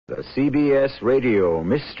The CBS Radio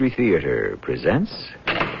Mystery Theater presents...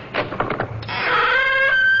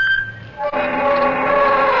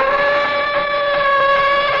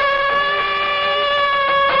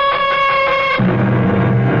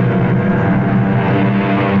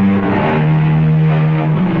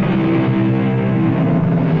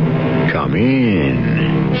 Come in.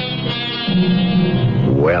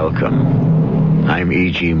 Welcome. I'm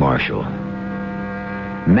E.G. Marshall.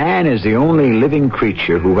 Man is the only living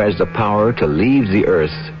creature who has the power to leave the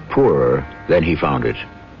earth poorer than he found it.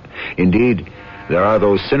 Indeed, there are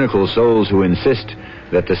those cynical souls who insist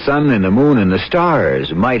that the sun and the moon and the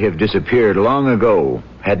stars might have disappeared long ago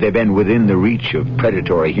had they been within the reach of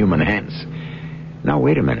predatory human hands. Now,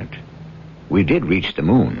 wait a minute. We did reach the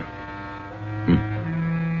moon.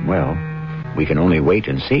 Well, we can only wait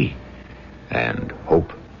and see. And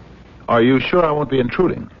hope. Are you sure I won't be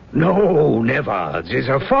intruding? No, never. These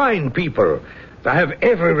are fine people. I have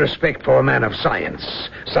every respect for a man of science,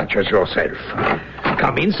 such as yourself.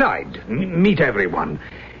 Come inside. Meet everyone.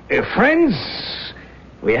 Friends,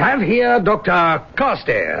 we have here Dr.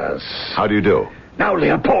 Carstairs. How do you do? Now,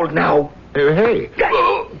 Leopold, now. Hey.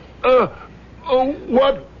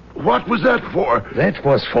 What was that for? That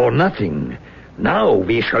was for nothing. Now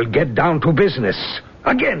we shall get down to business.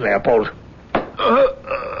 Again, Leopold.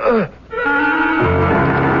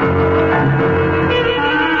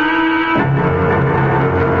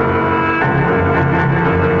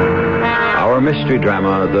 Our mystery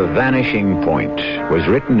drama, The Vanishing Point, was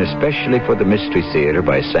written especially for the Mystery Theater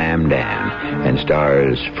by Sam Dan and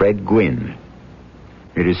stars Fred Gwynne.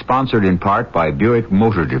 It is sponsored in part by Buick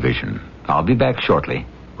Motor Division. I'll be back shortly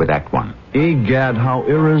with Act One. Egad, how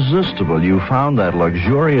irresistible you found that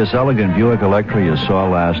luxurious, elegant Buick Electra you saw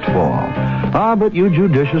last fall. But you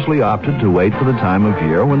judiciously opted to wait for the time of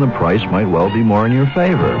year when the price might well be more in your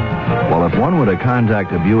favor. Well, if one were to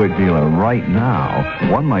contact a Buick dealer right now,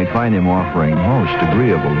 one might find him offering most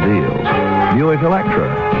agreeable deals. Buick Electra.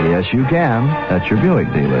 Yes, you can. That's your Buick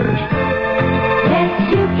dealers.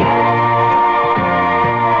 Yes, you can.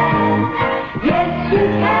 Yes, you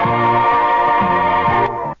can.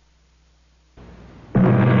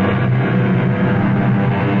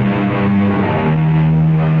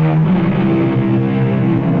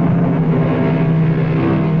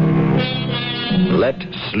 Let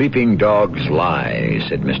sleeping dogs lie,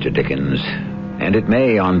 said Mr. Dickens, and it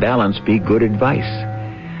may, on balance, be good advice.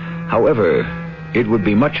 However, it would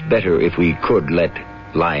be much better if we could let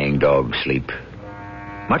lying dogs sleep.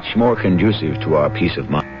 Much more conducive to our peace of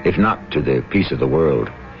mind, if not to the peace of the world.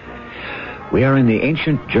 We are in the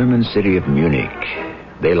ancient German city of Munich.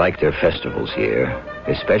 They like their festivals here,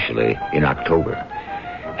 especially in October.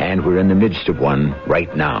 And we're in the midst of one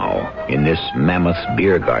right now, in this mammoth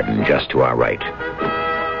beer garden just to our right.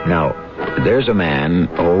 Now, there's a man,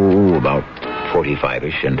 about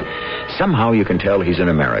 45-ish, and somehow you can tell he's an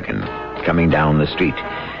American, coming down the street.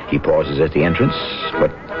 He pauses at the entrance,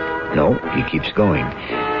 but no, he keeps going.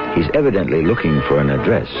 He's evidently looking for an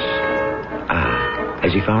address.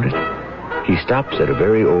 Has he found it? He stops at a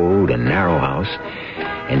very old and narrow house,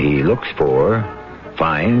 and he looks for,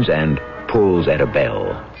 finds, and pulls at a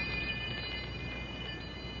bell.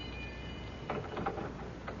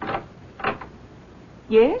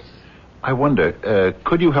 Yes? I wonder,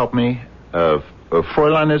 could you help me?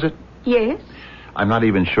 Fräulein, is it? Yes? I'm not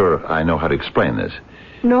even sure I know how to explain this.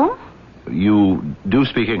 No? You do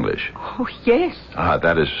speak English? Oh, yes.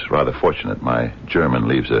 That is rather fortunate. My German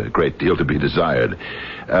leaves a great deal to be desired.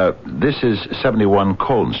 This is 71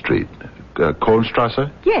 Kohlen Street.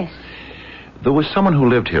 Kohlenstrasse? Yes. There was someone who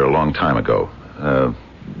lived here a long time ago.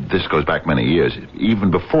 This goes back many years,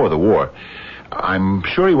 even before the war. I'm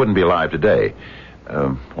sure he wouldn't be alive today.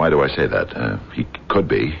 Why do I say that? He could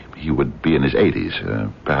be. He would be in his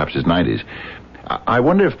 80s, perhaps his 90s. I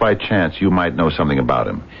wonder if by chance you might know something about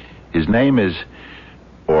him. His name is,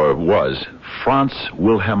 or was, Franz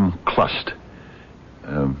Wilhelm Klust.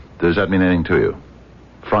 Does that mean anything to you?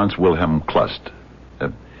 Franz Wilhelm Klust.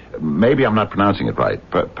 Maybe I'm not pronouncing it right.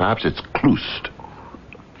 Perhaps it's Klust.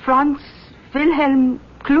 Franz Wilhelm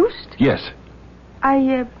Klust? Yes.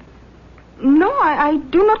 No, I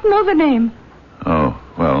do not know the name. Oh,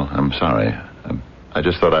 well, I'm sorry. I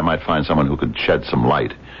just thought I might find someone who could shed some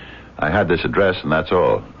light. I had this address, and that's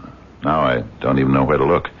all. Now I don't even know where to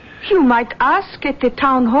look. You might ask at the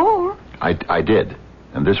town hall. I did,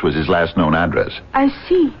 and this was his last known address. I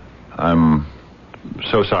see. I'm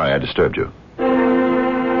so sorry I disturbed you.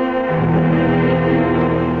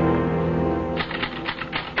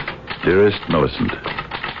 Dearest Millicent,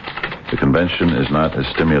 the convention is not as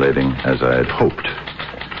stimulating as I had hoped.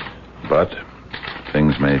 But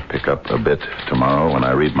things may pick up a bit tomorrow when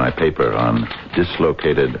I read my paper on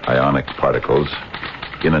dislocated ionic particles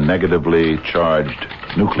in a negatively charged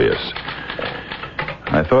nucleus.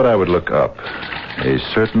 I thought I would look up a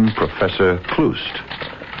certain Professor Kloost,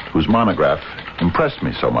 whose monograph impressed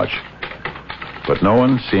me so much. But no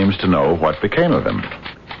one seems to know what became of him.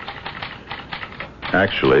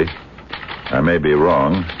 Actually, I may be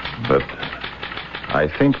wrong, but I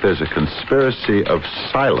think there's a conspiracy of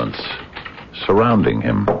silence surrounding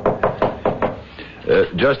him.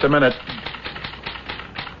 Just a minute.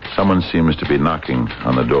 Someone seems to be knocking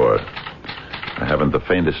on the door. I haven't the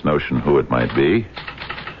faintest notion who it might be,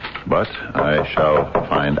 but I shall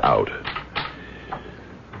find out.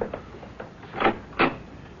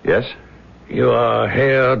 Yes? You are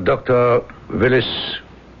Herr Dr. Willis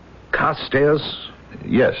Carstairs?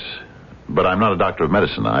 Yes, but I'm not a doctor of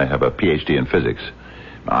medicine. I have a Ph.D. in physics.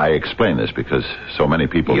 I explain this because so many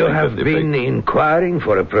people You think have that been inquiring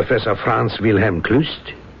for a Professor Franz Wilhelm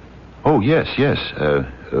Kloost? Oh, yes.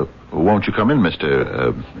 Won't you come in,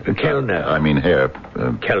 Mr. Kellner. I mean, Herr.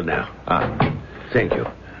 Kellner. Thank you.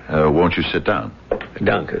 Won't you sit down?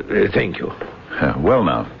 Danke. Thank you. Well,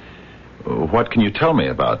 now, what can you tell me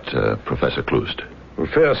about Professor Kloost?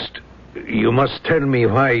 First, you must tell me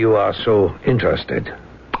why you are so interested.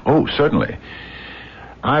 Oh, certainly.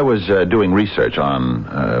 I was doing research on,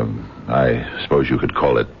 I suppose you could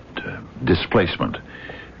call it, displacement.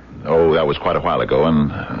 Oh, that was quite a while ago,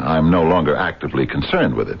 and I'm no longer actively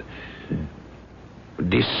concerned with it.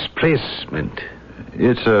 Displacement?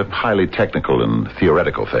 It's a highly technical and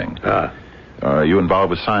theoretical thing. Are you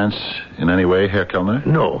involved with science in any way, Herr Kellner?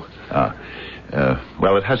 No.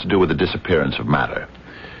 Well, it has to do with the disappearance of matter.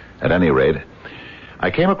 At any rate,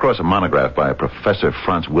 I came across a monograph by Professor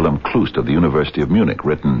Franz Wilhelm Kloost of the University of Munich,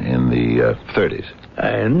 written in the 30s.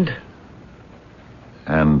 And?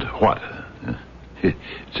 And what? It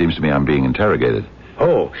seems to me I'm being interrogated.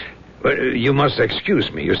 Oh, well, you must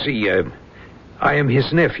excuse me. You see, I am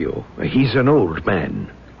his nephew. He's an old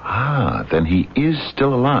man. Ah, then he is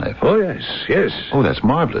still alive. Oh, yes. Oh, that's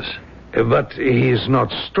marvelous. But he's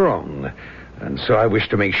not strong. And so I wish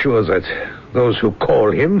to make sure that those who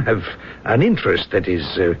call him have an interest that is,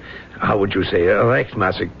 how would you say,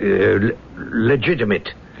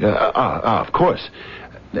 legitimate. Of course.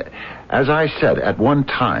 As I said, at one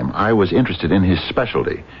time, I was interested in his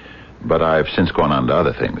specialty, but I've since gone on to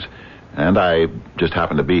other things. And I just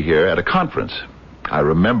happened to be here at a conference. I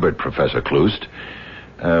remembered Professor Kloost.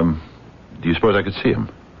 Do you suppose I could see him?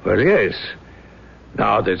 Well, yes.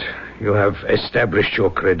 Now that you have established your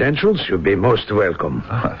credentials, you'll be most welcome.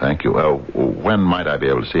 Thank you. When might I be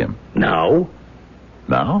able to see him? Now?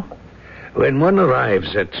 Now? When one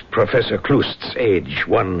arrives at Professor Kloost's age,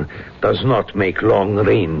 one does not make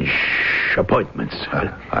long-range appointments.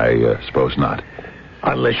 I suppose not.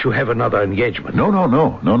 Unless you have another engagement.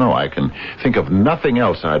 No. I can think of nothing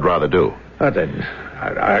else I'd rather do. Then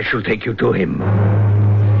I shall take you to him.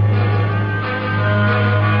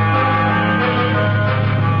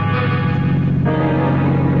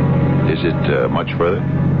 Is it much further?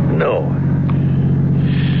 No.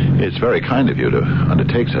 It's very kind of you to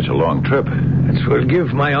undertake such a long trip. It will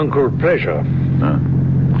give my uncle pleasure.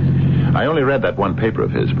 I only read that one paper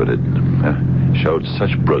of his, but it showed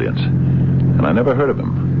such brilliance. And I never heard of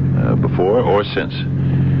him before or since.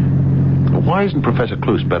 Why isn't Professor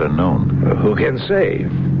Kloost better known? Who can say?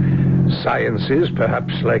 Science is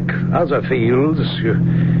perhaps like other fields.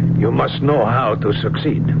 You must know how to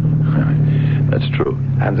succeed. That's true.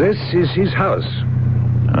 And this is his house.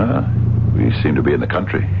 We seem to be in the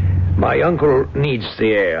country. My uncle needs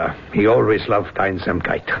the air. He always loved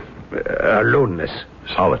Einsamkeit. Aloneness.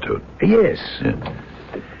 Solitude. Yes. Yeah.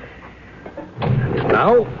 And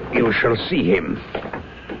now you shall see him.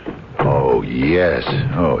 Oh, yes.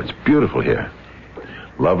 Oh, it's beautiful here.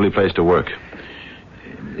 Lovely place to work.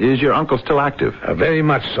 Is your uncle still active? Very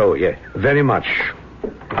much so, yeah. Very much.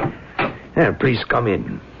 Please come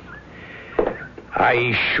in.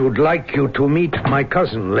 I should like you to meet my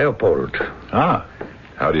cousin, Leopold.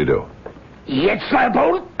 How do you do? Yes,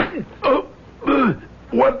 Leopold.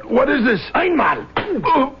 What is this? Einmal.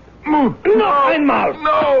 No, einmal.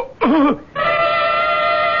 No.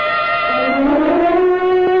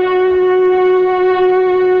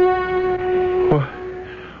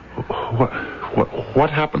 What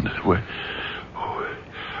happened?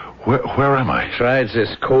 Where am I? Try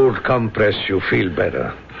this cold compress. You feel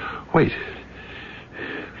better. Wait.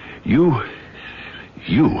 You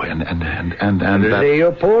and that...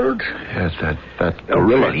 Leopold? Yes, that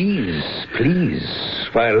gorilla. Please.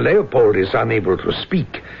 While Leopold is unable to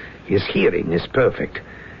speak, his hearing is perfect.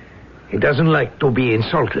 He doesn't like to be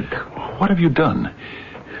insulted. What have you done?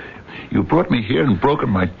 You brought me here and broken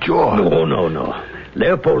my jaw. No.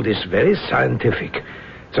 Leopold is very scientific.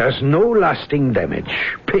 There's no lasting damage.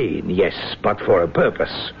 Pain, yes, but for a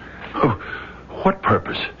purpose. Oh, what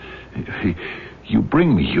purpose? You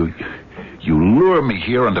bring me, you lure me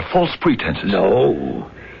here under false pretenses. No,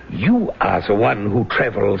 you are the one who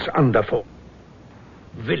travels under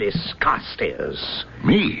Willis Carstairs.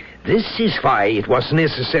 Me? This is why it was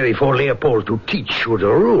necessary for Leopold to teach you the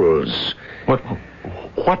rules. What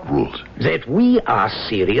rules? That we are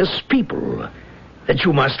serious people. That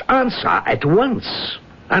you must answer at once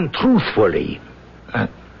and truthfully.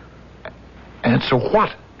 Answer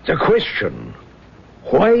what? The question.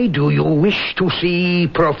 Why do you wish to see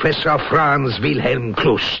Professor Franz Wilhelm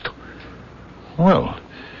Klust? Well,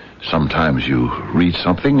 sometimes you read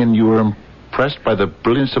something and you are impressed by the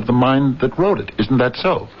brilliance of the mind that wrote it. Isn't that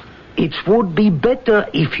so? It would be better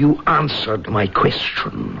if you answered my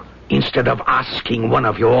question instead of asking one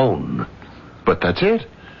of your own. But that's it.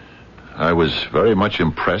 I was very much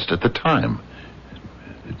impressed at the time.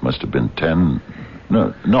 It must have been 10...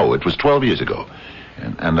 No, it was 12 years ago.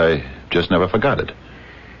 And I just never forgot it.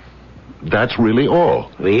 That's really all.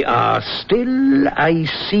 We are still, I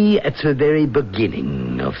see, at the very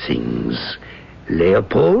beginning of things.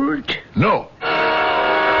 Leopold? No.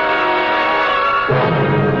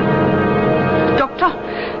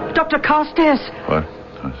 Dr. Carstairs. What?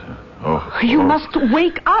 You must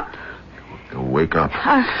wake up. Wake up.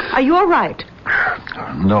 Are you all right?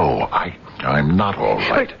 No, I'm not all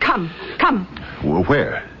right. Come.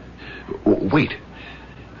 Where? Wait.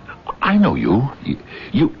 I know you.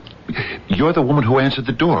 You're the woman who answered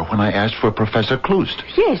the door when I asked for Professor Klust.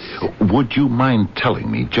 Yes. Would you mind telling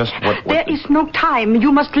me just what... There is no time.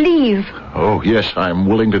 You must leave. Oh, yes, I'm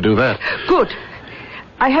willing to do that. Good.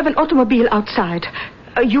 I have an automobile outside.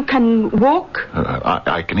 You can walk?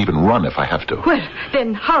 I can even run if I have to. Well,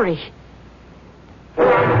 then hurry.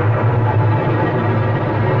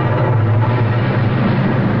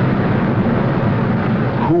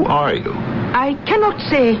 Who are you? I cannot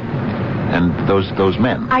say. And those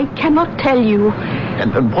men? I cannot tell you.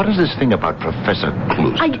 And what is this thing about Professor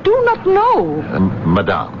Klust? I do not know.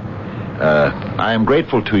 Madame, I am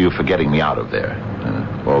grateful to you for getting me out of there.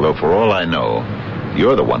 Although for all I know,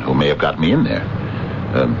 you're the one who may have got me in there.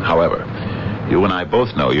 However, you and I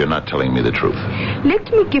both know you're not telling me the truth.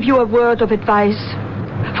 Let me give you a word of advice.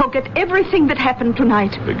 Forget everything that happened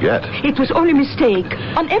tonight. Forget? It was only a mistake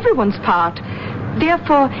on everyone's part.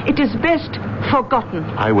 Therefore, it is best forgotten.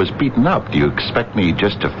 I was beaten up. Do you expect me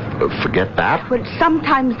just to forget that? Well,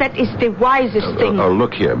 sometimes that is the wisest thing.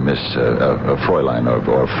 Look here, Miss Fräulein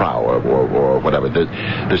or Frau or whatever.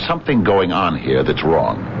 There's something going on here that's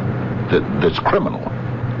wrong. That's criminal.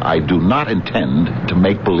 I do not intend to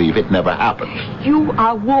make believe it never happened. You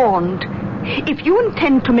are warned. If you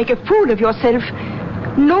intend to make a fool of yourself,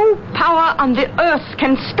 no power on the earth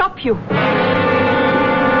can stop you.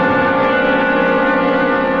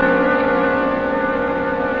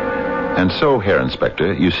 And so, Herr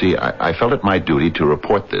Inspector, you see, I felt it my duty to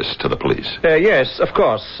report this to the police. Yes, of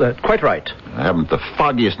course. Quite right. I haven't the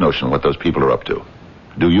foggiest notion what those people are up to.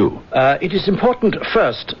 Do you? It is important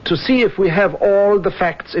first to see if we have all the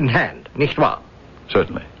facts in hand, nicht wahr?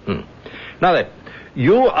 Certainly. Now then,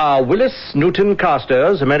 you are Willis Newton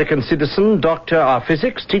Carstairs, American citizen, doctor of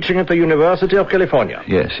physics, teaching at the University of California.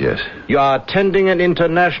 Yes. You are attending an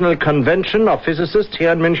international convention of physicists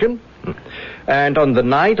here in München. And on the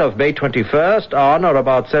night of May 21st, on or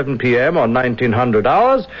about 7 p.m. on 1900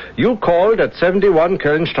 hours, you called at 71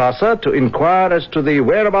 Kölnstrasse to inquire as to the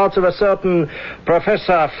whereabouts of a certain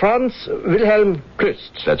Professor Franz Wilhelm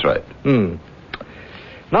Klust. That's right.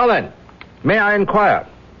 Now then, may I inquire,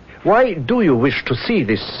 why do you wish to see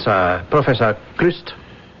this Professor Klust?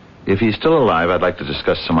 If he's still alive, I'd like to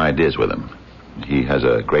discuss some ideas with him. He has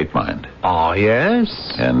a great mind. Oh,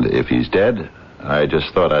 yes? And if he's dead, I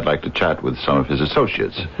just thought I'd like to chat with some of his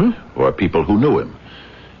associates or people who knew him.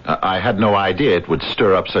 I had no idea it would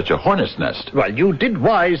stir up such a hornet's nest. Well, you did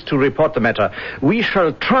wise to report the matter. We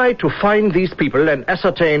shall try to find these people and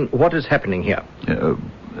ascertain what is happening here.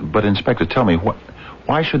 But, Inspector, tell me,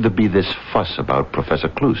 why should there be this fuss about Professor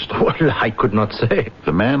Klust? Well, I could not say.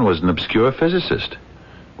 The man was an obscure physicist.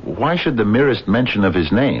 Why should the merest mention of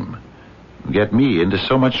his name get me into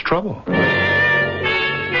so much trouble?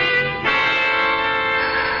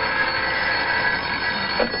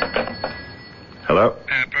 Hello?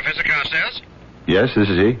 Professor Carstairs? Yes, this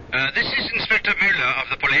is he. This is Inspector Mueller of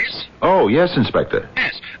the police. Oh, yes, Inspector.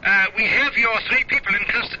 Yes. We have your 3 people in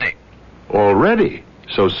custody. Already?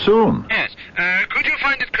 So soon? Yes. Could you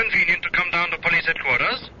find it convenient to come down to police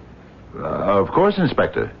headquarters? Of course,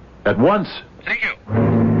 Inspector. At once. Thank you.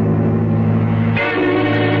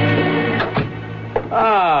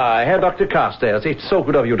 Ah, Herr Dr. Carstairs, it's so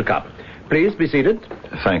good of you to come. Please be seated.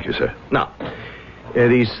 Thank you, sir. Now,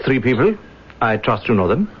 these three people, I trust you know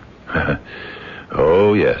them.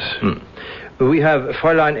 Oh, yes. We have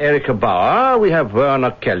Fräulein Erika Bauer, we have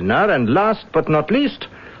Werner Kellner, and last but not least,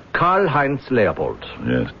 Karl-Heinz Leopold.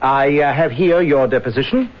 Yes. I have here your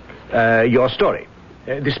deposition, your story,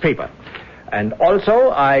 this paper. And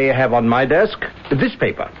also, I have on my desk this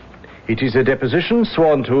paper. It is a deposition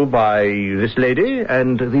sworn to by this lady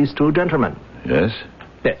and these two gentlemen. Yes?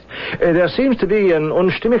 Yes. There seems to be an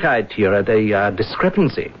Unstimmigkeit here, a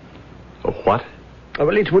discrepancy. A what?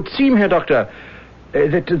 Well, it would seem, Herr Doctor,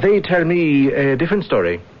 that they tell me a different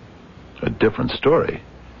story. A different story?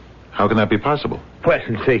 How can that be possible? Well,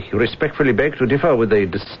 they respectfully beg to differ with a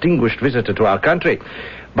distinguished visitor to our country.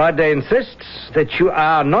 But they insist that you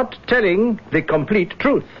are not telling the complete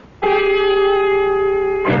truth.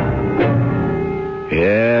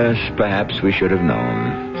 Yes, perhaps we should have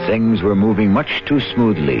known. Things were moving much too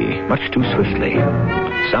smoothly, much too swiftly.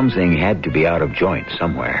 Something had to be out of joint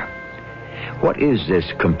somewhere. What is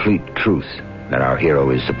this complete truth that our hero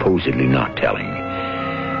is supposedly not telling?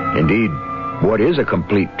 Indeed, what is a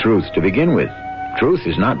complete truth to begin with? Truth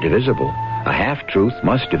is not divisible. A half-truth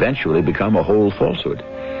must eventually become a whole falsehood.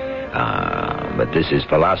 But this is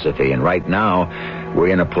philosophy, and right now we're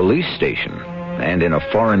in a police station, and in a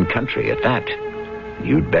foreign country at that.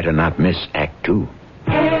 You'd better not miss Act 2.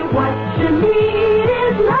 Hey, what you need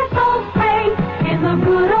is Lysol spray in the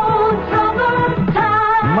good old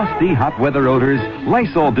summertime. Musty hot weather odors,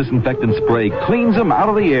 Lysol disinfectant spray cleans them out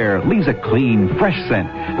of the air, leaves a clean, fresh scent.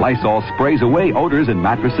 Lysol sprays away odors in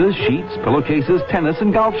mattresses, sheets, pillowcases, tennis,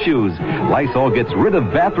 and golf shoes. Lysol gets rid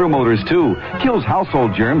of bathroom odors, too. Kills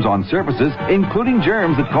household germs on surfaces, including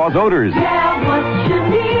germs that cause odors. Yeah, what you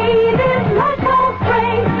need is Lysol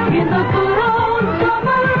spray in the good old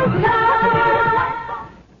summertime.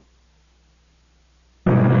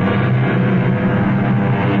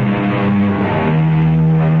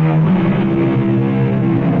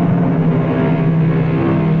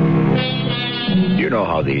 You know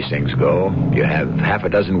how these things go. You have half a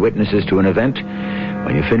dozen witnesses to an event.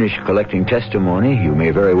 When you finish collecting testimony, you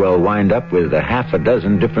may very well wind up with a half a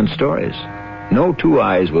dozen different stories. No two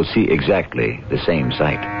eyes will see exactly the same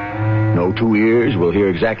sight. No two ears will hear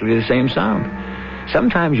exactly the same sound.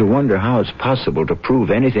 Sometimes you wonder how it's possible to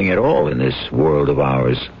prove anything at all in this world of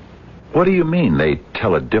ours. What do you mean they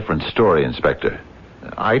tell a different story, Inspector?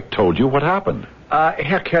 I told you what happened.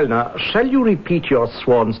 Herr Kellner, shall you repeat your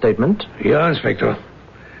sworn statement? Yeah, Inspector.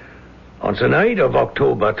 On the night of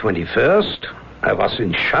October 21st, I was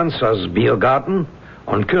in Schanzer's beer garden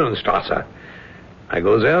on Kölnstrasse. I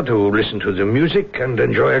go there to listen to the music and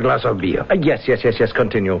enjoy a glass of beer. Yes,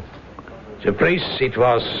 continue. The place, it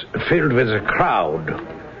was filled with a crowd.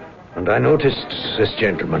 And I noticed this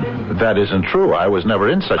gentleman. That isn't true. I was never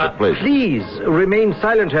in such a place. Please, remain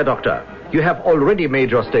silent, Herr Doctor. You have already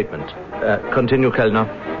made your statement. Continue, Kellner.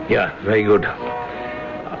 Yeah, very good.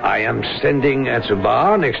 I am standing at the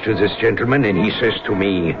bar next to this gentleman, and he says to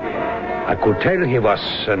me, I could tell he was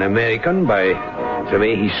an American by the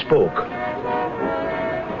way he spoke.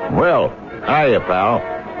 Well, hiya, pal.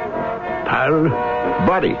 Pal?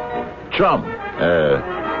 Buddy. Chum.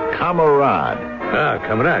 Comrade. Ah,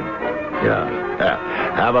 comrade.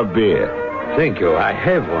 Yeah. Have a beer. Thank you. I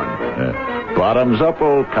have one. Bottoms up,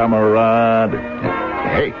 old comrade.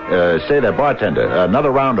 Hey, say there, bartender, another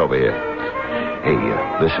round over here. Hey,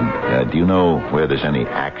 listen, do you know where there's any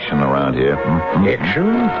action around here?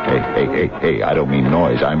 Action? Hey, I don't mean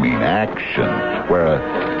noise, I mean action. Where a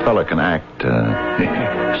fella can act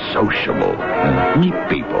sociable, meet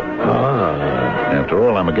people. After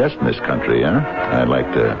all, I'm a guest in this country, huh? I'd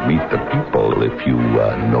like to meet the people if you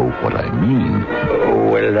know what I mean.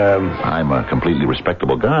 I'm a completely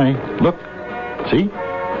respectable guy. Look, see?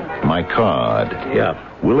 My card. Yeah.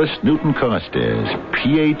 Willis Newton Carstairs,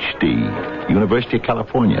 Ph.D., University of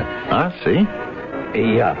California. See?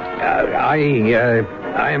 Yeah.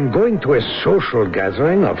 I am going to a social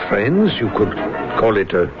gathering of friends. You could call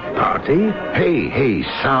it a party. Hey,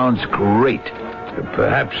 sounds great.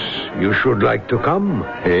 Perhaps you should like to come.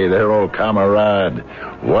 Hey there, old comrade.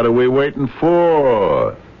 What are we waiting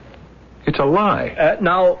for? It's a lie.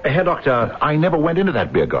 Now, Herr Doctor... I never went into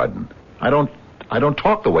that beer garden. I don't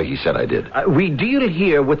talk the way he said I did. We deal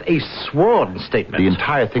here with a sworn statement. The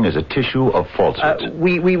entire thing is a tissue of falsehoods.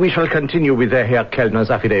 We shall continue with Herr Kellner's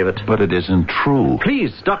affidavit. But it isn't true.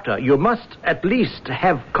 Please, Doctor, you must at least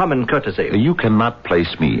have common courtesy. You cannot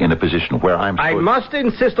place me in a position where I'm supposed... I must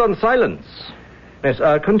insist on silence. Yes,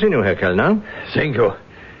 continue, Herr Kellner. Thank you.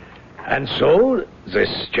 And so,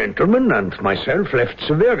 this gentleman and myself left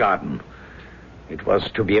the beer garden. It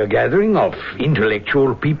was to be a gathering of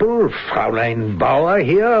intellectual people. Fräulein Bauer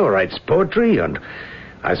here writes poetry, and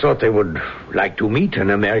I thought they would like to meet an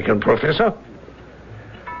American professor.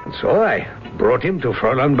 And so I brought him to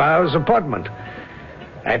Fräulein Bauer's apartment.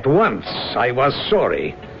 At once, I was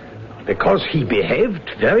sorry, because he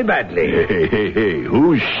behaved very badly. Hey,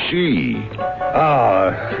 who's she?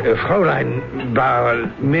 Fräulein Bauer,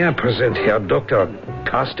 may I present Herr Dr.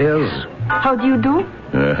 Carstairs? How do you do?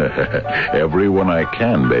 Everyone I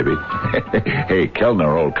can, baby. Hey,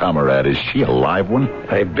 Kellner, old comrade, is she a live one?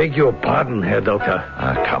 I beg your pardon, Herr Doctor.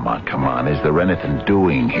 Come on. Is there anything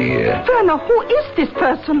doing here? Werner, who is this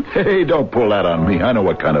person? Hey, don't pull that on me. I know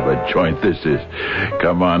what kind of a joint this is.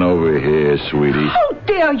 Come on over here, sweetie. How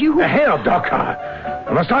dare you? Herr Doctor,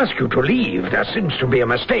 I must ask you to leave. There seems to be a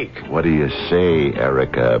mistake. What do you say,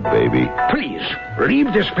 Erica, baby? Please,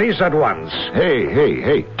 leave this place at once.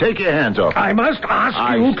 Hey, take your hands off. I must ask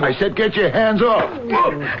you to... I said get your hands off.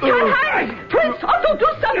 Karl-Heinz! Prince Otto, do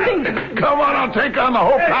something! Come on, I'll take on the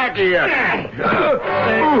whole pack here.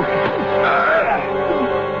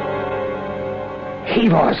 He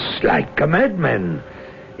was like a madman.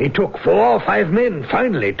 It took 4 or 5 men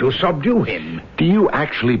finally to subdue him. Do you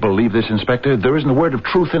actually believe this, Inspector? There isn't a word of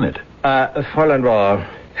truth in it. Fräulein Bauer,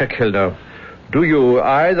 Herr Kellner, do you,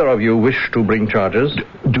 either of you, wish to bring charges?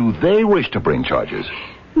 Do they wish to bring charges?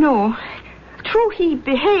 No. True, he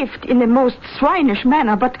behaved in the most swinish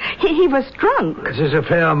manner, but he was drunk. This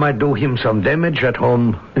affair might do him some damage at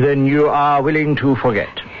home. Then you are willing to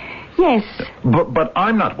forget? Yes. But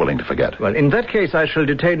I'm not willing to forget. Well, in that case, I shall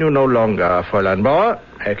detain you no longer, Fräulein Bauer,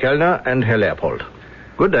 Herr Kellner, and Herr Leopold.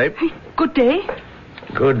 Good day. Good day.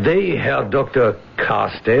 Good day, Herr Dr.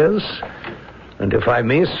 Carstairs. And if I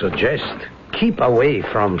may suggest, keep away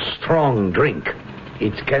from strong drink.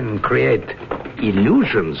 It can create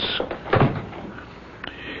illusions.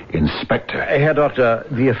 Inspector. Herr Doctor,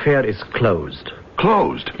 the affair is closed.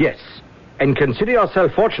 Closed? Yes. And consider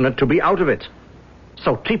yourself fortunate to be out of it.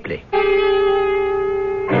 So cheaply.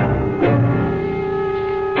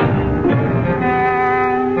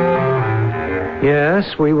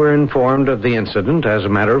 Yes, we were informed of the incident, as a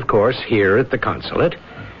matter of course, here at the consulate.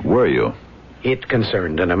 Were you? It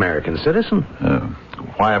concerned an American citizen.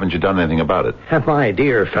 Why haven't you done anything about it? My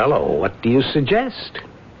dear fellow, what do you suggest?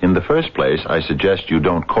 In the first place, I suggest you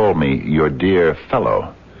don't call me your dear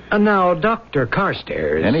fellow. Now, Dr.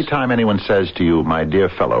 Carstairs... Anytime anyone says to you, my dear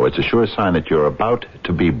fellow, it's a sure sign that you're about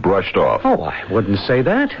to be brushed off. Oh, I wouldn't say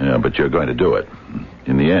that. Yeah, but you're going to do it.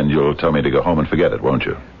 In the end, you'll tell me to go home and forget it, won't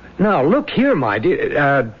you? Now, look here, my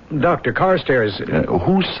dear... Dr. Carstairs...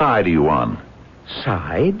 whose side are you on?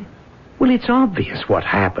 Side? Well, it's obvious what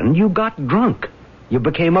happened. You got drunk. You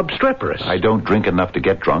became obstreperous. I don't drink enough to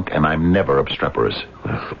get drunk, and I'm never obstreperous.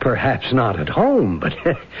 Well, perhaps not at home, but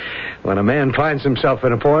when a man finds himself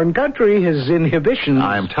in a foreign country, his inhibitions...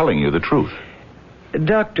 I'm telling you the truth.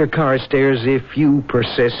 Dr. Carstairs, if you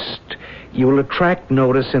persist, you'll attract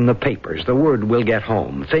notice in the papers. The word will get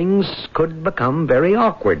home. Things could become very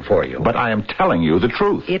awkward for you. But I am telling you the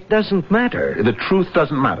truth. It doesn't matter. The truth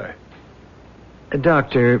doesn't matter.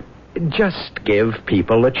 Doctor... just give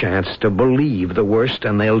people a chance to believe the worst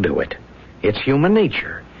and they'll do it. It's human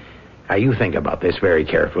nature. Now, you think about this very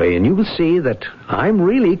carefully and you will see that I'm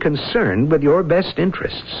really concerned with your best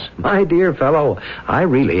interests. My dear fellow, I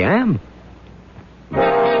really am.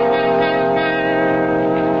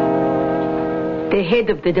 The head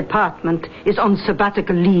of the department is on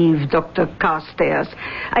sabbatical leave, Dr. Carstairs.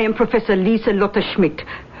 I am Professor Lisa Lotte-Schmidt.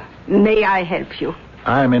 May I help you?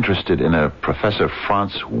 I'm interested in a Professor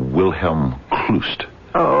Franz Wilhelm Klust.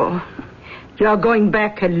 Oh, you are going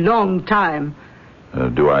back a long time.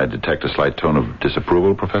 Do I detect a slight tone of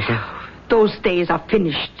disapproval, Professor? Those days are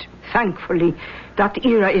finished, thankfully. That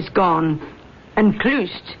era is gone. And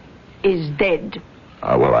Klust is dead.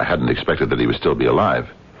 Well, I hadn't expected that he would still be alive.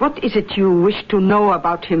 What is it you wish to know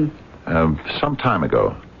about him? Some time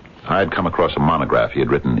ago, I had come across a monograph he had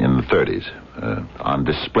written in the 30s on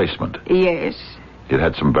displacement. Yes. It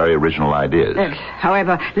had some very original ideas.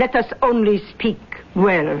 However, let us only speak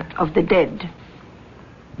well of the dead.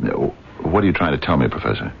 What are you trying to tell me,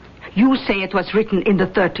 Professor? You say it was written in the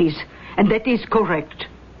 30s, and that is correct.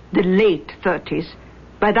 The late 30s.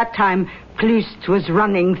 By that time, Klust was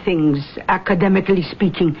running things, academically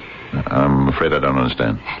speaking. I'm afraid I don't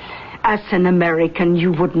understand. As an American,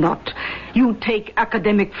 you would not. You take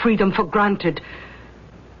academic freedom for granted.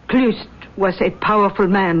 Klust was a powerful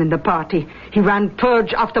man in the party. He ran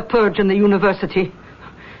purge after purge in the university.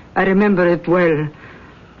 I remember it well.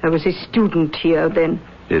 I was a student here then.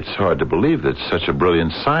 It's hard to believe that such a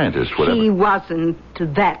brilliant scientist would He ever...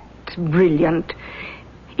 wasn't that brilliant.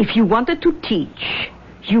 If you wanted to teach,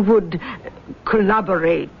 you would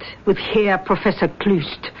collaborate with Herr Professor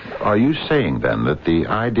Klust. Are you saying, then, that the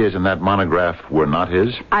ideas in that monograph were not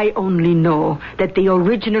his? I only know that the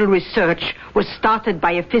original research was started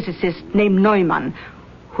by a physicist named Neumann,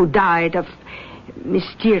 who died of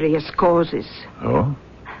mysterious causes. Oh?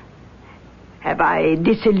 Have I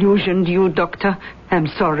disillusioned you, Doctor? I'm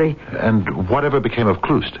sorry. And whatever became of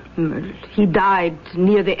Klust? He died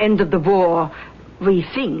near the end of the war, we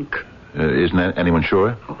think. Isn't anyone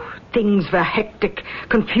sure? Things were hectic,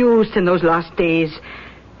 confused in those last days.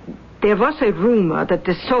 There was a rumor that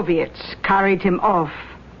the Soviets carried him off.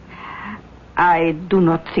 I do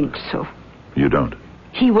not think so. You don't?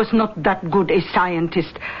 He was not that good a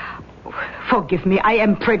scientist. Forgive me, I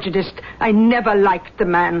am prejudiced. I never liked the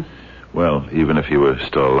man. Well, even if he were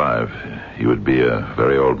still alive, he would be a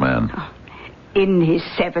very old man. In his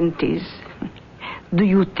 70s. Do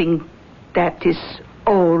you think that is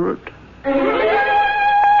old?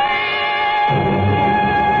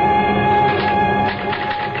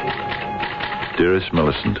 Dearest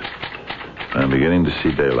Millicent, I'm beginning to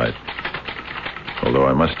see daylight. Although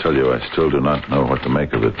I must tell you, I still do not know what to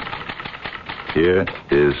make of it. Here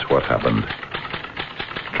is what happened.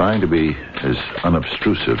 Trying to be as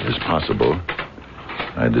unobtrusive as possible,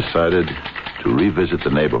 I decided to revisit the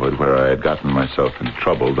neighborhood where I had gotten myself into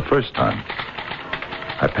trouble the first time.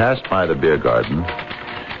 I passed by the beer garden,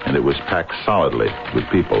 and it was packed solidly with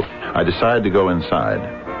people. I decided to go inside.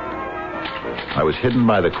 I was hidden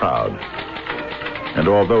by the crowd, and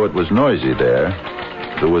although it was noisy there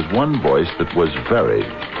was one voice that was very,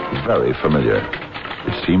 very familiar.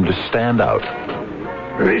 It seemed to stand out.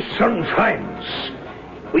 Listen, friends.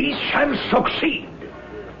 We shall succeed.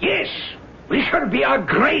 Yes, we shall be a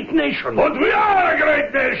great nation. But we are a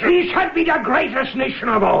great nation. We shall be the greatest nation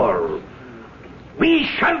of all. We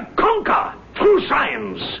shall conquer through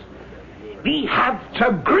science. We have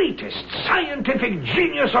the greatest scientific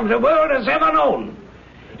genius of the world has ever known.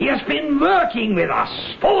 He has been working with us,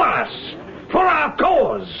 for our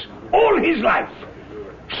cause, all his life.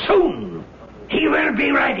 Soon, he will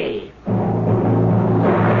be ready.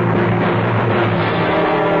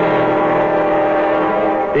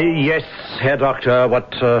 Yes, Herr Doctor,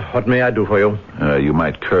 what may I do for you? You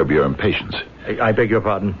might curb your impatience. I beg your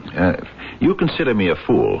pardon? You consider me a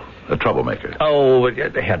fool, a troublemaker. Oh,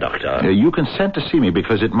 Herr Doctor. You consent to see me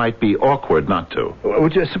because it might be awkward not to.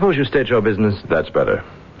 Would you suppose you state your business? That's better.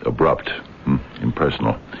 Abrupt.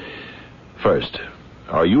 Impersonal. First,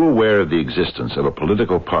 are you aware of the existence of a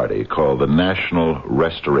political party called the National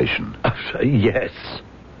Restoration? Yes.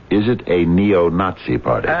 Is it a neo-Nazi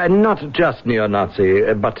party? Not just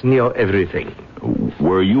neo-Nazi, but neo-everything.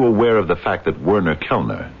 Were you aware of the fact that Werner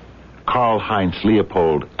Kellner, Karl-Heinz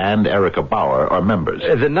Leopold, and Erika Bauer are members?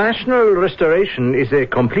 The National Restoration is a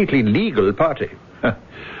completely legal party.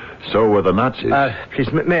 So were the Nazis.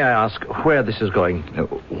 Please, may I ask where this is going?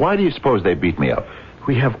 Why do you suppose they beat me up?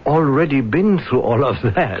 We have already been through all of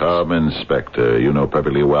that. Come, Inspector. You know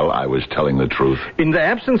perfectly well I was telling the truth. In the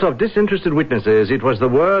absence of disinterested witnesses, it was the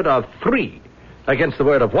word of 3 against the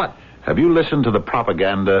word of 1. Have you listened to the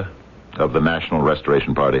propaganda of the National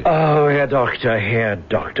Restoration Party? Oh, Herr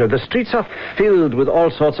Doctor. The streets are filled with all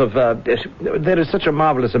sorts of... there is such a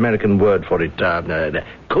marvelous American word for it.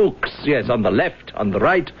 Kooks, yes, on the left, on the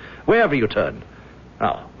right, wherever you turn.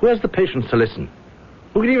 Now, who has the patience to listen?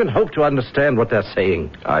 Who can even hope to understand what they're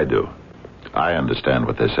saying? I do. I understand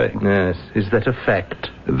what they're saying. Yes, is that a fact?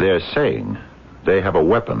 They're saying they have a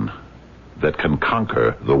weapon that can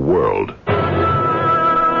conquer the world.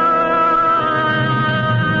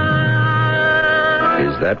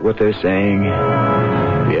 Is that what they're saying?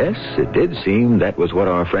 Yes, it did seem that was what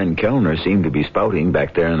our friend Kellner seemed to be spouting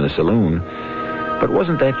back there in the saloon. But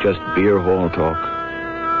wasn't that just beer hall talk?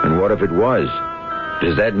 And what if it was?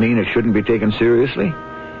 Does that mean it shouldn't be taken seriously?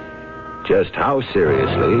 Just how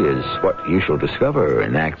seriously is what you shall discover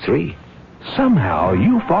in Act 3. Somehow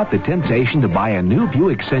you fought the temptation to buy a new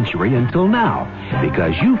Buick Century until now,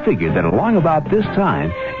 because you figured that along about this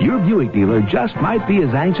time, your Buick dealer just might be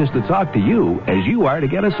as anxious to talk to you as you are to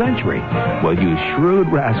get a Century. Well, you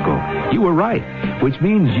shrewd rascal, you were right, which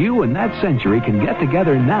means you and that Century can get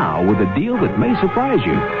together now with a deal that may surprise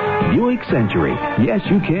you. Buick Century. Yes,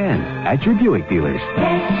 you can. At your Buick dealers.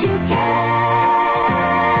 Yes, you can.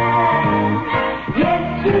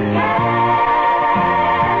 Yes, you can.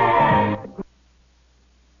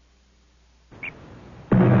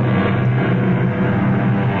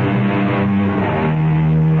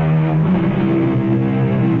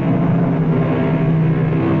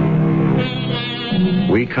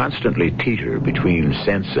 constantly teeter between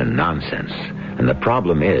sense and nonsense. And the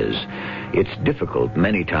problem is, it's difficult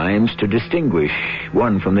many times to distinguish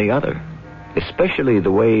one from the other, especially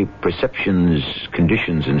the way perceptions,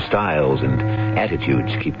 conditions, and styles and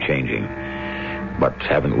attitudes keep changing. But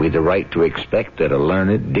haven't we the right to expect that a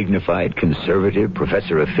learned, dignified, conservative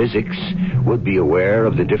professor of physics would be aware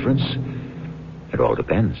of the difference? It all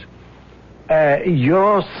depends.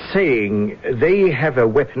 You're saying they have a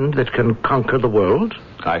weapon that can conquer the world?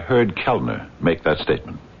 I heard Kellner make that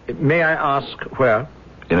statement. May I ask where?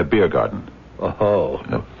 In a beer garden.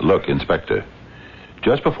 Oh. Look, Inspector,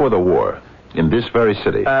 just before the war, in this very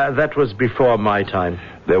city... that was before my time.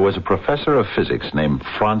 There was a professor of physics named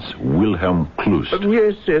Franz Wilhelm Klust.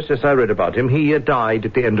 Yes, I read about him. He died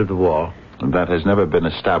at the end of the war. That has never been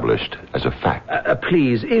established as a fact.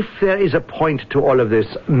 Please, if there is a point to all of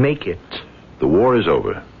this, make it. The war is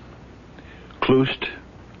over. Klust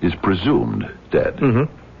is presumed dead.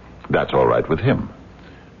 Mm-hmm. That's all right with him.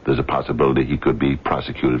 There's a possibility he could be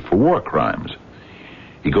prosecuted for war crimes.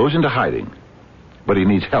 He goes into hiding, but he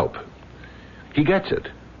needs help. He gets it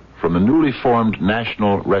from the newly formed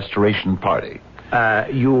National Restoration Party.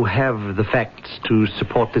 You have the facts to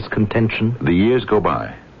support this contention? The years go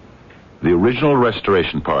by. The original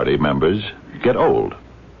Restoration Party members get old,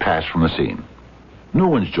 pass from the scene. New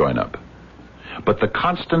ones join up. But the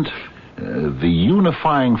constant, the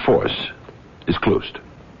unifying force is Klust.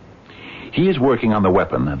 He is working on the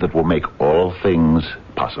weapon that will make all things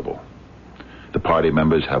possible. The party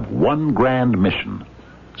members have one grand mission: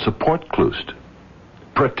 support Klust,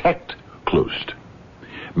 protect Klust,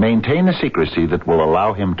 maintain a secrecy that will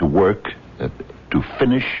allow him to work, to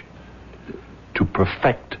finish, to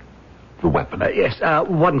perfect the weapon. Yes,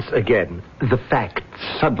 once again, the facts.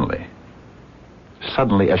 Suddenly,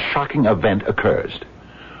 a shocking event occurs.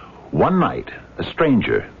 One night, a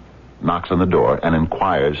stranger knocks on the door and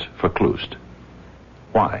inquires for Klust.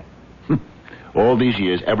 Why? All these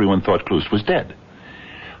years, everyone thought Klust was dead.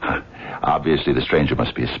 Obviously, the stranger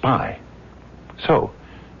must be a spy. So,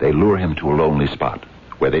 they lure him to a lonely spot,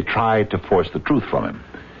 where they try to force the truth from him.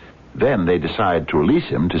 Then they decide to release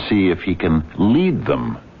him to see if he can lead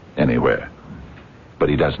them anywhere. But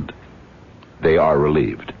he doesn't. They are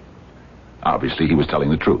relieved. Obviously, he was telling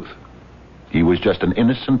the truth. He was just an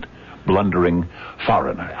innocent, blundering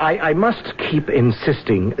foreigner. I must keep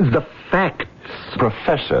insisting. The facts.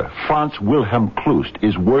 Professor Franz Wilhelm Klust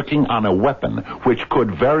is working on a weapon which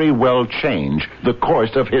could very well change the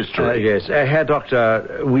course of history. Yes, Herr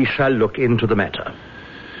Doctor, we shall look into the matter.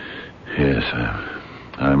 Yes,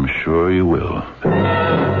 I'm sure you will.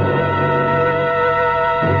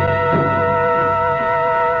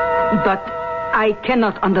 But I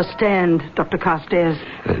cannot understand, Dr. Carstairs.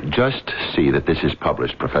 Just see that this is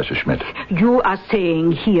published, Professor Schmidt. You are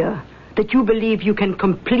saying here that you believe you can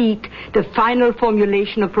complete the final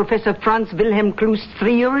formulation of Professor Franz Wilhelm Klust's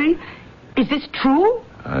theory? Is this true?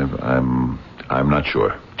 I'm not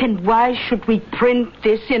sure. Then why should we print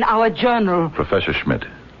this in our journal? Professor Schmidt,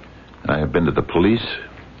 I have been to the police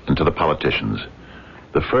and to the politicians.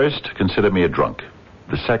 The first consider me a drunk.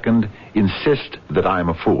 The second insist that I'm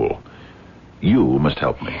a fool. You must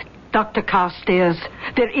help me. Dr. Carstairs,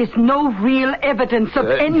 there is no real evidence of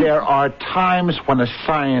any... There are times when a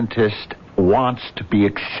scientist wants to be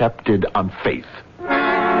accepted on faith.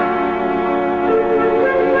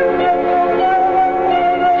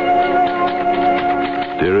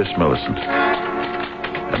 Dearest Millicent,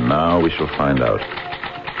 and now we shall find out.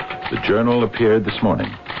 The journal appeared this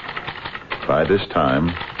morning. By this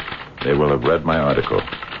time, they will have read my article.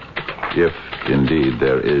 If, indeed,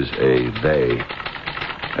 there is a they,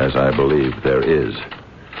 as I believe there is.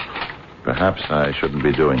 Perhaps I shouldn't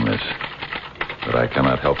be doing this, but I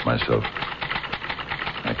cannot help myself.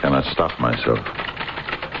 I cannot stop myself.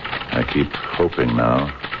 I keep hoping now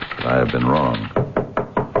that I have been wrong.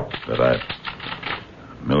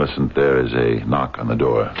 Millicent, there is a knock on the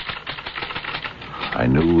door. I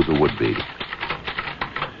knew there would be.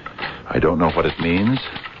 I don't know what it means.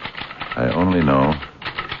 I only know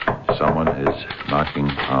someone is knocking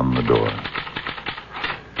on the door.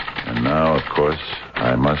 And now, of course,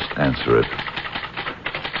 I must answer it.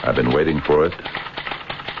 I've been waiting for it.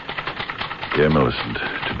 Dear Millicent,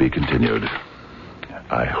 to be continued.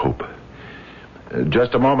 I hope.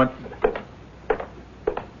 Just a moment.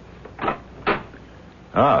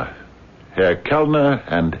 Herr Kellner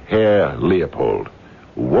and Herr Leopold.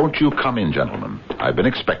 Won't you come in, gentlemen? I've been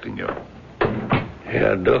expecting you.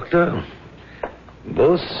 Herr Doctor,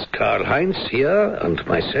 both Karl-Heinz here and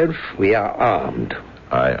myself, we are armed.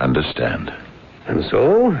 I understand. And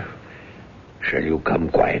so, shall you come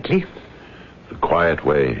quietly? The quiet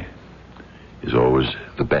way is always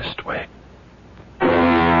the best way.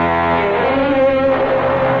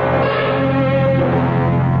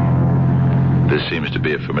 This seems to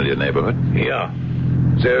be a familiar neighborhood. Yeah.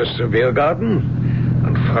 There's the beer garden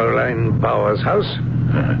and Fräulein Bauer's house.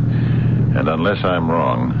 And unless I'm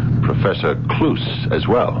wrong, Professor Kloos as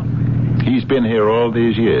well. He's been here all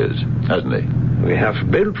these years, hasn't he? We have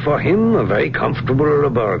built for him a very comfortable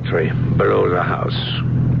laboratory below the house.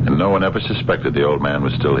 And no one ever suspected the old man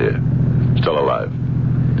was still here, still alive.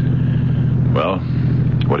 Well,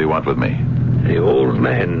 what do you want with me? The old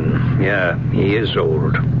man, yeah, he is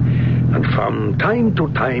old. And from time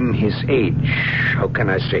to time his age, how can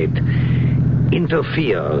I say it,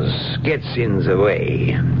 interferes, gets in the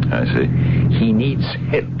way. I see. He needs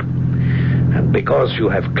help. And because you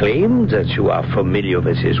have claimed that you are familiar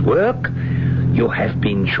with his work, you have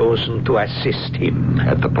been chosen to assist him.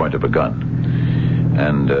 At the point of a gun.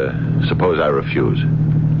 And suppose I refuse?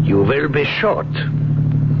 You will be shot.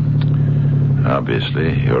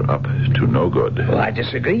 Obviously, you're up to no good. Oh, I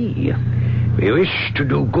disagree. We wish to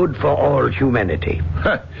do good for all humanity.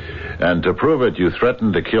 And to prove it, you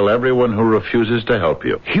threaten to kill everyone who refuses to help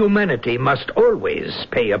you. Humanity must always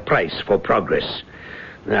pay a price for progress.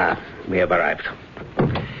 We have arrived.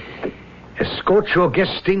 Escort your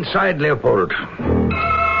guest inside, Leopold.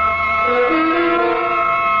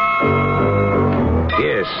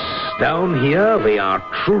 Yes, down here we are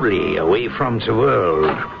truly away from the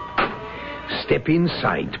world. Step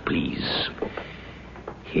inside, please.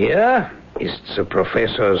 Here is the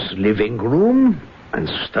professor's living room and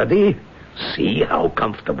study. See how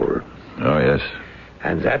comfortable. Oh, yes.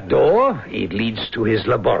 And that door, it leads to his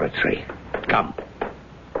laboratory. Come.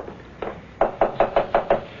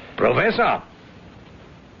 Professor!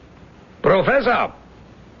 Professor!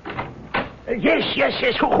 Yes.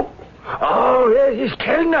 Oh, yes,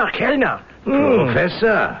 Kellner.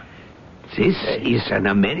 Professor, this is an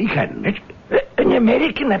American. An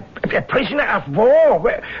American, a prisoner of war.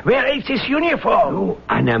 Where is his uniform? Oh,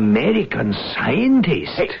 an American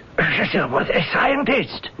scientist. A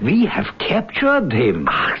scientist? We have captured him.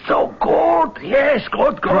 So good. Yes,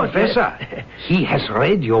 good. Professor, he has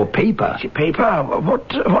read your paper. Paper?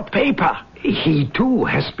 What paper? He, too,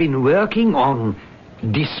 has been working on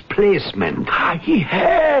displacement. He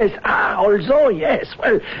has. Also, yes.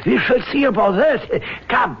 Well, we shall see about that.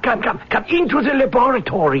 Come into the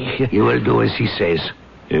laboratory. You will do as he says.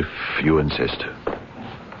 If you insist.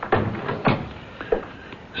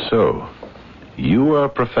 So, you are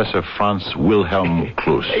Professor Franz Wilhelm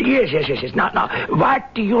Kloos. Yes. Now,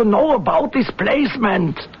 what do you know about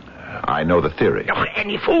displacement? I know the theory.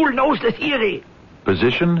 Any fool knows the theory.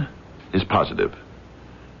 Position is positive.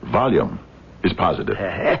 Volume is positive.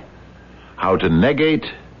 How to negate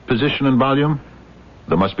position and volume?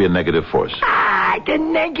 There must be a negative force. The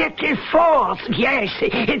negative force. Yes,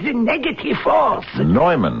 it's a negative force.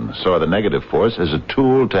 Neumann saw the negative force as a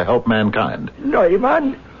tool to help mankind.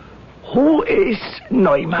 Neumann? Who is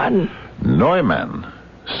Neumann? Neumann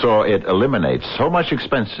saw it eliminate so much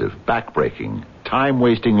expensive, backbreaking,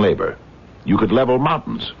 time-wasting labor. You could level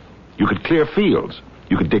mountains. You could clear fields.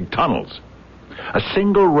 You could dig tunnels. A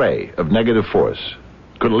single ray of negative force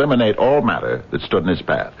could eliminate all matter that stood in its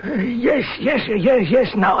path. Yes.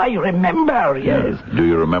 Now I remember, yes. Do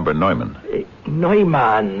you remember Neumann?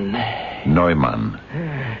 Neumann.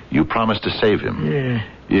 You promised to save him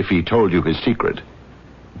if he told you his secret.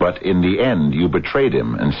 But in the end, you betrayed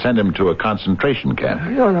him and sent him to a concentration camp.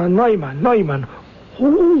 No, Neumann.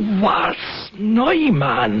 Who was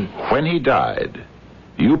Neumann? When he died,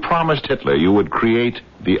 you promised Hitler you would create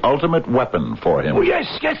the ultimate weapon for him. Oh,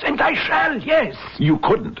 yes, and I shall, yes. You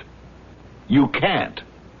couldn't. You can't.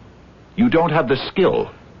 You don't have the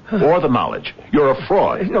skill or the knowledge. You're a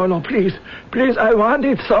fraud. No, please, I want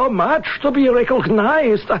it so much to be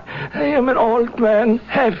recognized. I am an old man.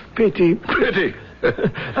 Have pity. Pity?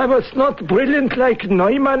 I was not brilliant like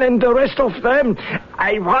Neumann and the rest of them.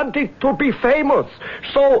 I wanted to be famous.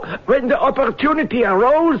 So when the opportunity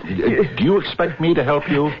arose... Do you expect me to help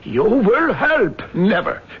you? You will help.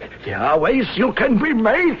 Never. There are ways you can be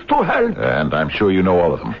made to help. And I'm sure you know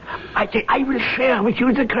all of them. I will share with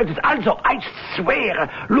you the credit. Also, I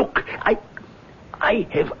swear, look, I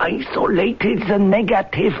have isolated the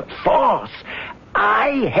negative force.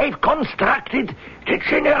 I have constructed the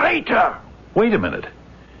generator. Wait a minute.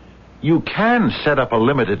 You can set up a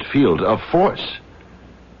limited field of force.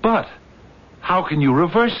 But how can you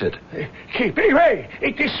reverse it? Keep it away.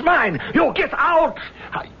 It is mine. You get out.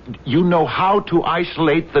 You know how to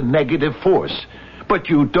isolate the negative force, but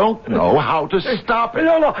you don't know how to stop it.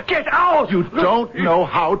 No, get out. You don't know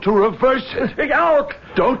how to reverse it. Get out.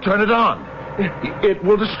 Don't turn it on. It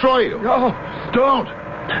will destroy you. No. Don't.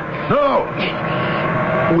 No.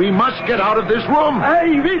 We must get out of this room. I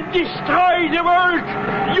will destroy the world.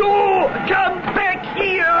 You come back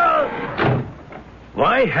here.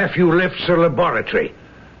 Why have you left the laboratory?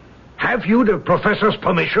 Have you the professor's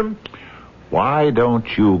permission? Why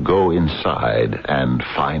don't you go inside and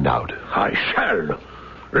find out? I shall.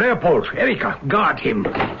 Leopold, Erika, guard him.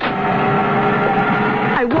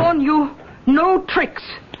 I warn you, no tricks.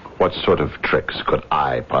 What sort of tricks could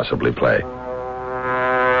I possibly play?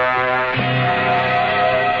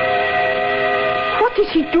 What is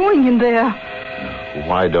he doing in there?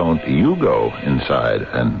 Why don't you go inside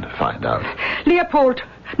and find out? Leopold,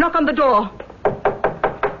 knock on the door.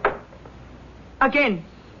 Again.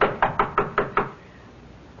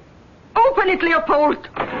 Open it, Leopold.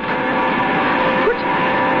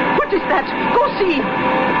 What is that? Go see.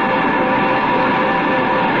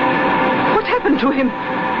 What happened to him?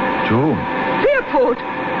 To whom? Leopold,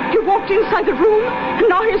 you walked inside the room, and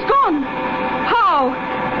now he's gone. How?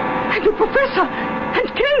 And the professor, and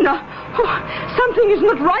Kellner. Oh, something is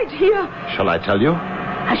not right here. Shall I tell you?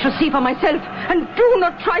 I shall see for myself, and do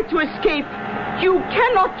not try to escape. You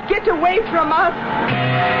cannot get away from us.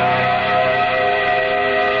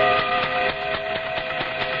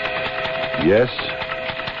 Yes,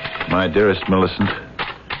 my dearest Millicent.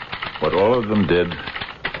 What all of them did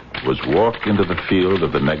was walk into the field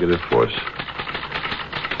of the negative force,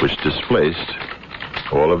 which displaced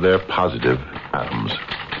all of their positive atoms.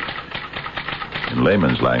 In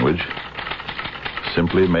layman's language,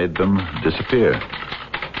 simply made them disappear.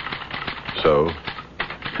 So,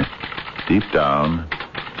 deep down,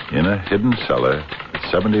 in a hidden cellar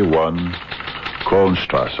at 71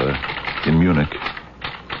 Kohlenstrasse in Munich,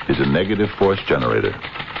 is a negative force generator,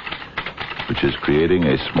 which is creating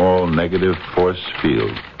a small negative force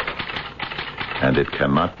field, and it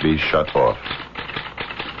cannot be shut off.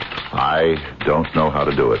 I don't know how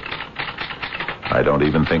to do it. I don't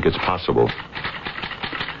even think it's possible.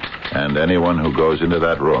 And anyone who goes into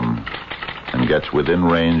that room and gets within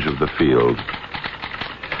range of the field,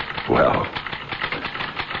 well,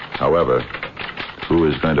 however, who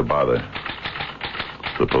is going to bother?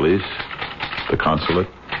 The police? The consulate?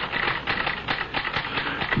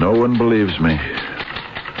 No one believes me.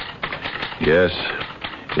 Yes,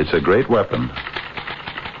 it's a great weapon.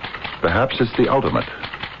 Perhaps it's the ultimate.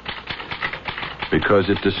 Because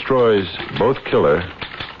it destroys both killer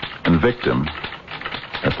and victim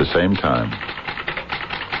at the same time.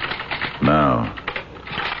 Now,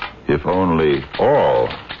 if only all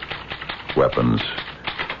weapons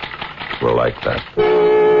were like that.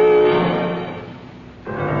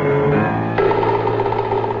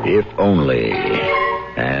 If only.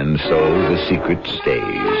 And so the secret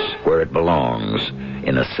stays where it belongs,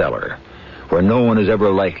 in a cellar, where no one is ever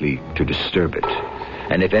likely to disturb it.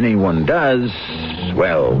 And if anyone does,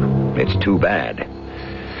 well, it's too bad.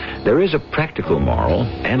 There is a practical moral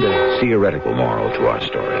and a theoretical moral to our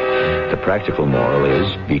story. The practical moral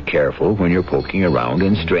is be careful when you're poking around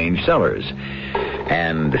in strange cellars.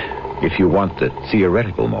 And if you want the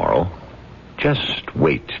theoretical moral, just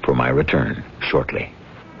wait for my return shortly.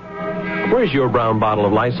 Where's your brown bottle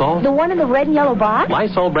of Lysol? The one in the red and yellow box?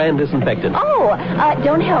 Lysol brand disinfectant. Oh,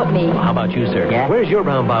 don't help me. Well, how about you, sir? Yeah? Where's your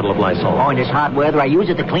brown bottle of Lysol? Oh, in this hot weather, I use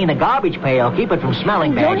it to clean a garbage pail. Keep it from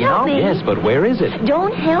smelling bad, Don't help me. Yes, but where is it?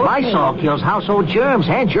 Don't help Lysol me. kills household germs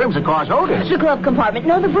and germs that cause odors. The glove compartment.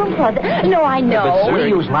 No, the broom closet. No, I know. But, sir, We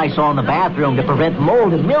use Lysol in the bathroom to prevent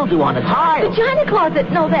mold and mildew on the tiles. The china closet.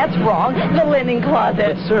 No, that's wrong. The linen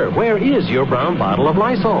closet. But, sir, where is your brown bottle of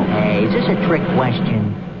Lysol? Hey, is this a trick question?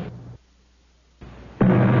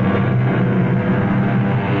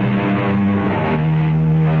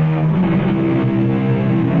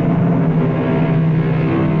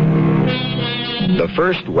 The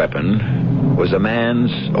first weapon was a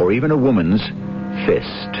man's or even a woman's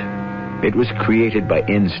fist. It was created by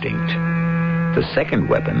instinct. The second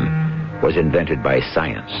weapon was invented by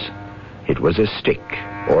science. It was a stick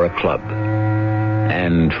or a club.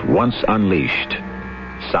 And once unleashed,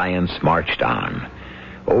 science marched on.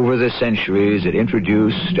 Over the centuries, it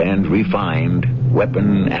introduced and refined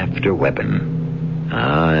weapon after weapon.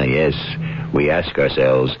 Ah, yes, we ask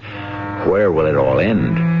ourselves, where will it all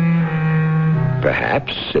end?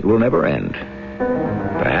 Perhaps it will never end.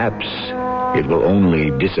 Perhaps it will only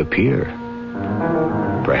disappear.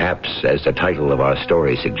 Perhaps, as the title of our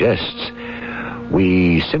story suggests,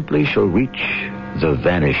 we simply shall reach the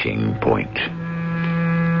vanishing point.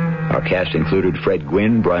 Our cast included Fred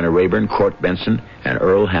Gwynn, Bryna Rayburn, Court Benson, and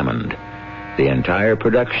Earl Hammond. The entire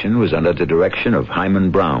production was under the direction of Hyman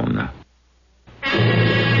Brown.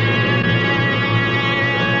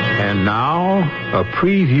 And Now, a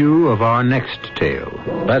preview of our next tale.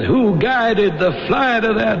 But who guided the flight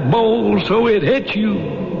of that bowl so it hit you?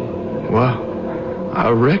 Well, I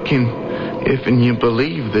reckon if you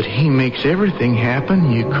believe that he makes everything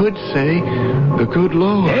happen, you could say the good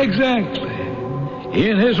Lord. Exactly.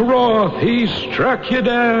 In his wrath, he struck you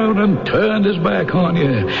down and turned his back on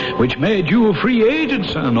you, which made you a free agent,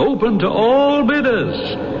 son, open to all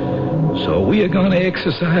bidders. So we are going to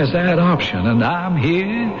exercise that option, and I'm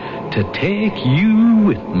here to take you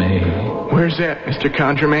with me. Where's that, Mr.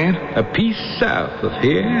 Conjurman? A piece south of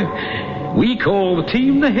here. We call the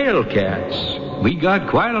team the Hellcats. We got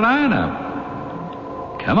quite a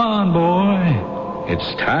lineup. Come on, boy.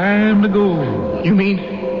 It's time to go. You mean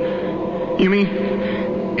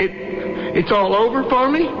it's all over for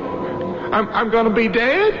me? I'm going to be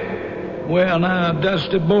dead? Well, now,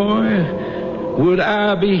 Dusty boy, would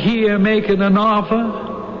I be here making an offer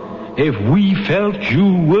if we felt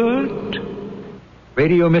you would?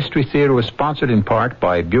 Radio Mystery Theater was sponsored in part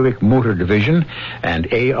by Buick Motor Division and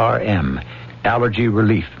ARM, Allergy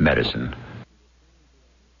Relief Medicine.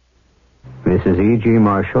 This is E.G.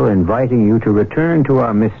 Marshall inviting you to return to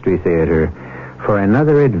our Mystery Theater for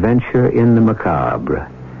another adventure in the macabre.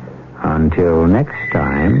 Until next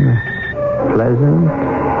time, pleasant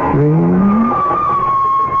dreams.